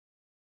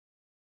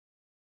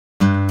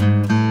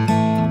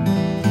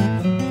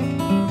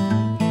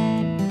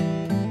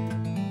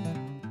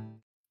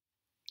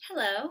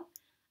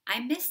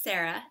I'm Miss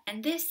Sarah,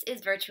 and this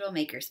is Virtual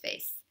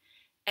Makerspace.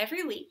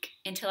 Every week,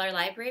 until our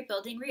library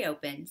building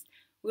reopens,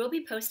 we'll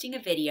be posting a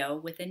video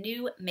with a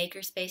new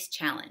Makerspace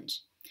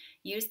challenge.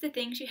 Use the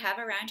things you have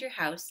around your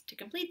house to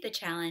complete the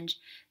challenge,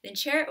 then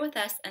share it with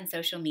us on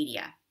social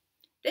media.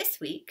 This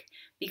week,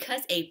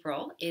 because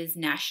April is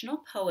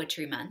National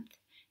Poetry Month,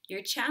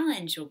 your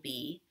challenge will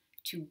be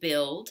to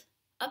build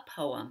a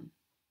poem.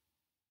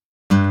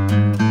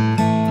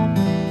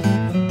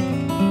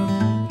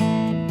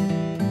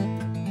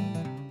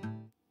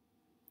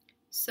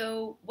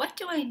 So, what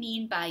do I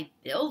mean by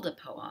build a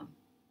poem?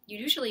 You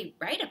usually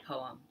write a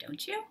poem,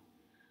 don't you?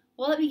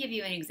 Well, let me give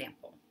you an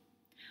example.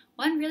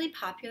 One really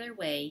popular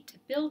way to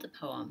build a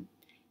poem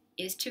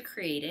is to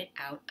create it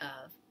out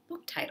of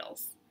book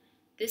titles.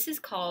 This is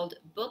called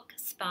book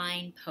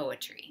spine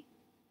poetry.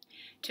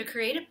 To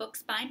create a book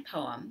spine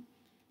poem,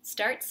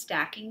 start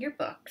stacking your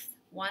books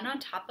one on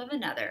top of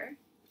another,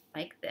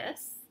 like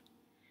this,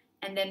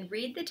 and then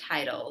read the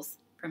titles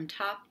from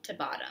top to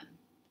bottom.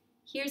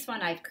 Here's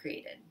one I've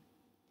created.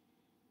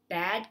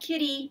 Bad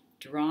kitty,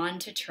 drawn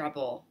to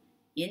trouble,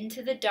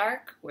 into the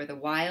dark where the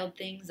wild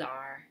things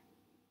are.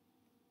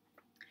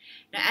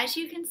 Now, as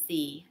you can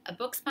see, a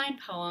book spine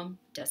poem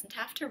doesn't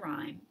have to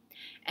rhyme,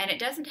 and it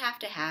doesn't have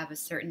to have a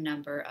certain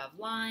number of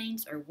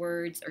lines or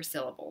words or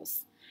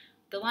syllables.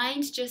 The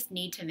lines just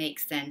need to make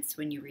sense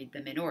when you read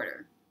them in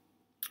order.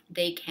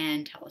 They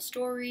can tell a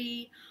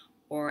story,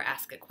 or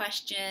ask a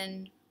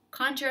question,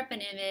 conjure up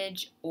an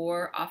image,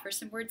 or offer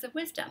some words of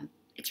wisdom.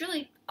 It's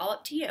really all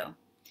up to you.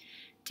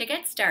 To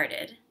get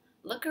started,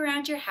 look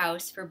around your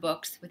house for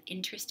books with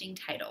interesting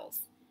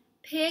titles.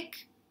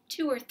 Pick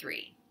 2 or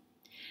 3.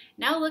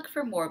 Now look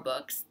for more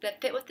books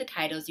that fit with the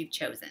titles you've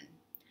chosen.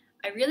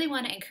 I really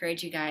want to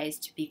encourage you guys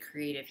to be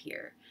creative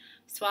here.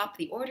 Swap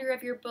the order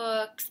of your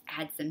books,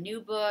 add some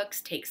new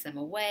books, take some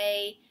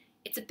away.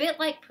 It's a bit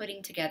like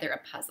putting together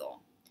a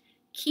puzzle.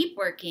 Keep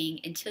working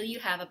until you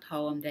have a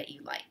poem that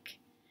you like.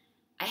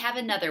 I have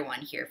another one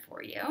here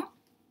for you.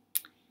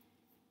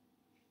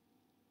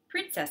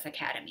 Princess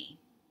Academy.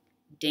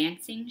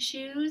 Dancing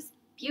shoes,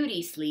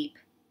 beauty sleep,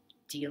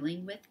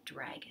 dealing with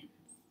dragons.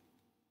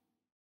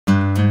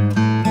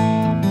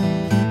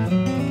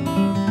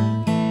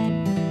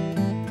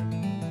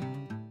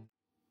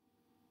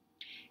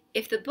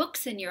 If the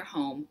books in your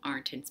home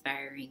aren't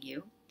inspiring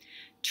you,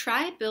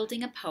 try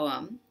building a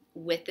poem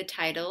with the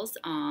titles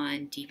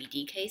on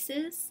DVD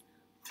cases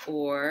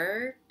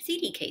or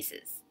CD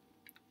cases.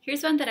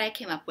 Here's one that I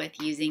came up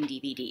with using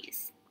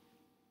DVDs.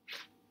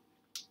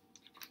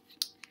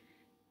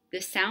 The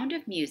sound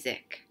of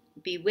music,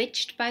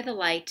 bewitched by the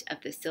light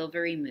of the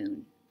silvery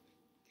moon.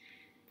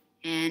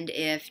 And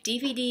if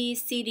DVDs,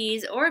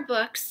 CDs, or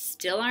books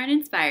still aren't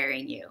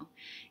inspiring you,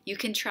 you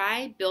can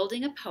try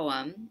building a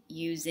poem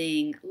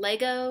using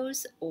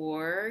Legos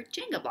or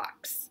Jenga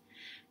blocks.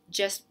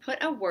 Just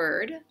put a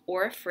word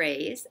or a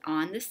phrase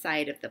on the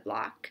side of the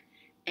block,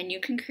 and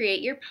you can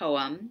create your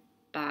poem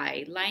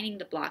by lining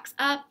the blocks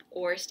up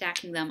or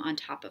stacking them on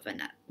top of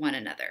one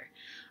another.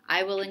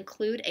 I will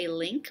include a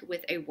link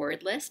with a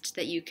word list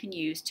that you can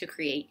use to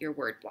create your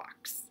word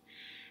blocks.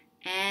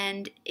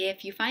 And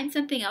if you find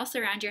something else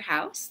around your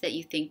house that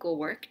you think will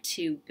work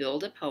to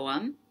build a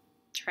poem,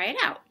 try it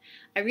out.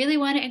 I really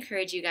want to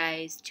encourage you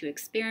guys to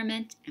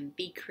experiment and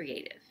be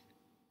creative.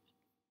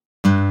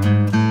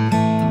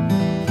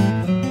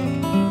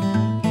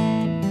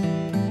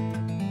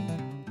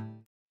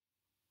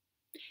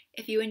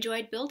 If you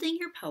enjoyed building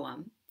your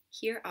poem,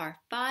 here are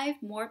 5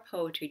 more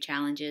poetry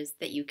challenges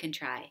that you can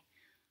try.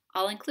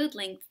 I'll include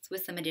links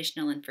with some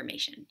additional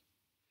information.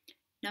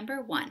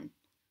 Number 1,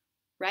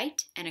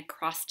 write an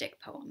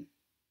acrostic poem.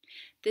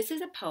 This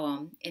is a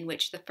poem in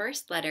which the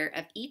first letter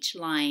of each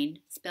line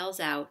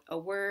spells out a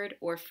word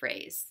or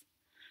phrase.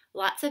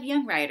 Lots of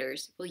young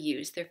writers will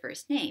use their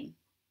first name.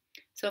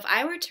 So if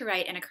I were to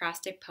write an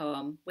acrostic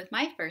poem with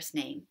my first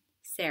name,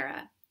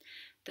 Sarah,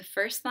 the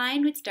first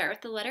line would start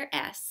with the letter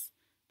S,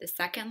 the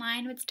second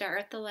line would start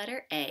with the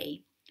letter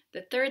A,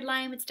 the third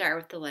line would start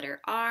with the letter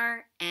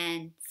R,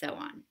 and so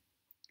on.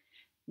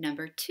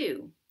 Number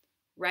 2,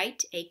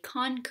 write a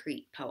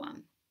concrete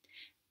poem.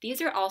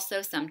 These are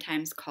also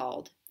sometimes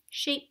called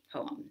shape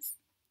poems.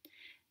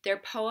 They're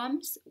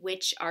poems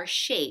which are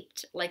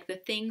shaped like the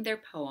thing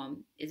their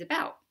poem is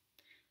about.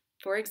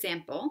 For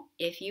example,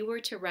 if you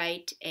were to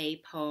write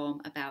a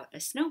poem about a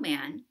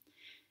snowman,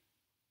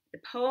 the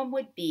poem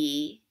would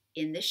be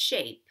in the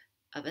shape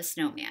of a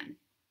snowman.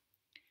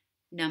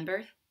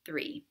 Number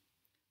 3,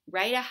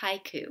 write a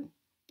haiku.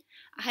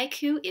 A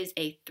haiku is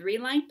a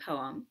 3-line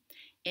poem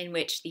in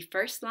which the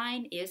first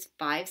line is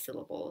 5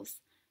 syllables,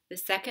 the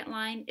second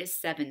line is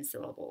 7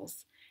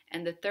 syllables,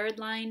 and the third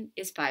line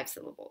is 5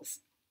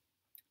 syllables.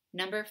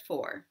 Number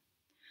 4,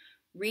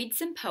 read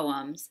some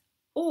poems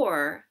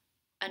or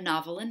a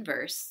novel in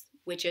verse,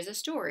 which is a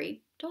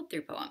story told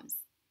through poems.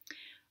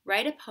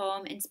 Write a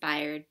poem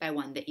inspired by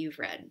one that you've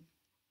read.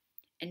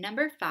 And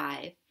number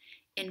 5,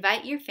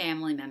 invite your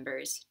family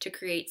members to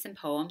create some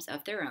poems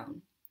of their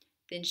own,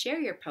 then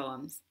share your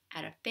poems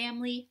at a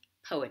family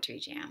poetry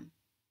jam.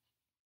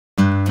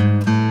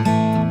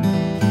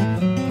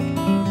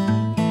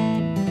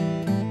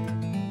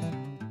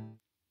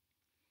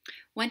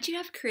 Once you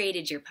have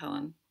created your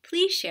poem,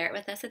 please share it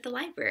with us at the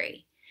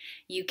library.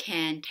 You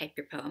can type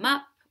your poem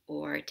up,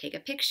 or take a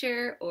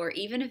picture, or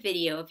even a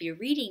video of you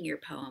reading your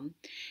poem,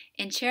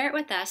 and share it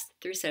with us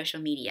through social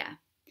media.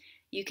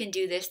 You can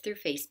do this through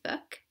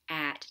Facebook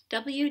at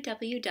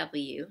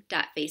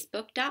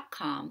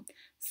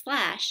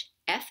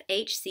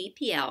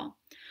www.facebook.com/FHCPL,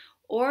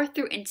 or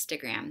through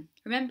Instagram,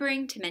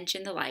 remembering to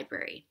mention the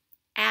library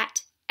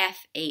at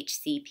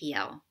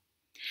FHCPL.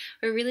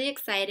 We're really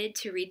excited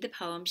to read the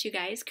poems you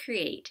guys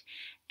create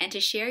and to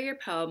share your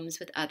poems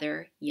with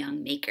other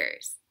young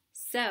makers.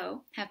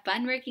 So, have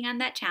fun working on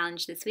that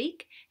challenge this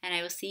week, and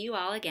I will see you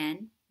all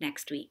again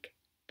next week.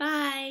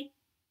 Bye!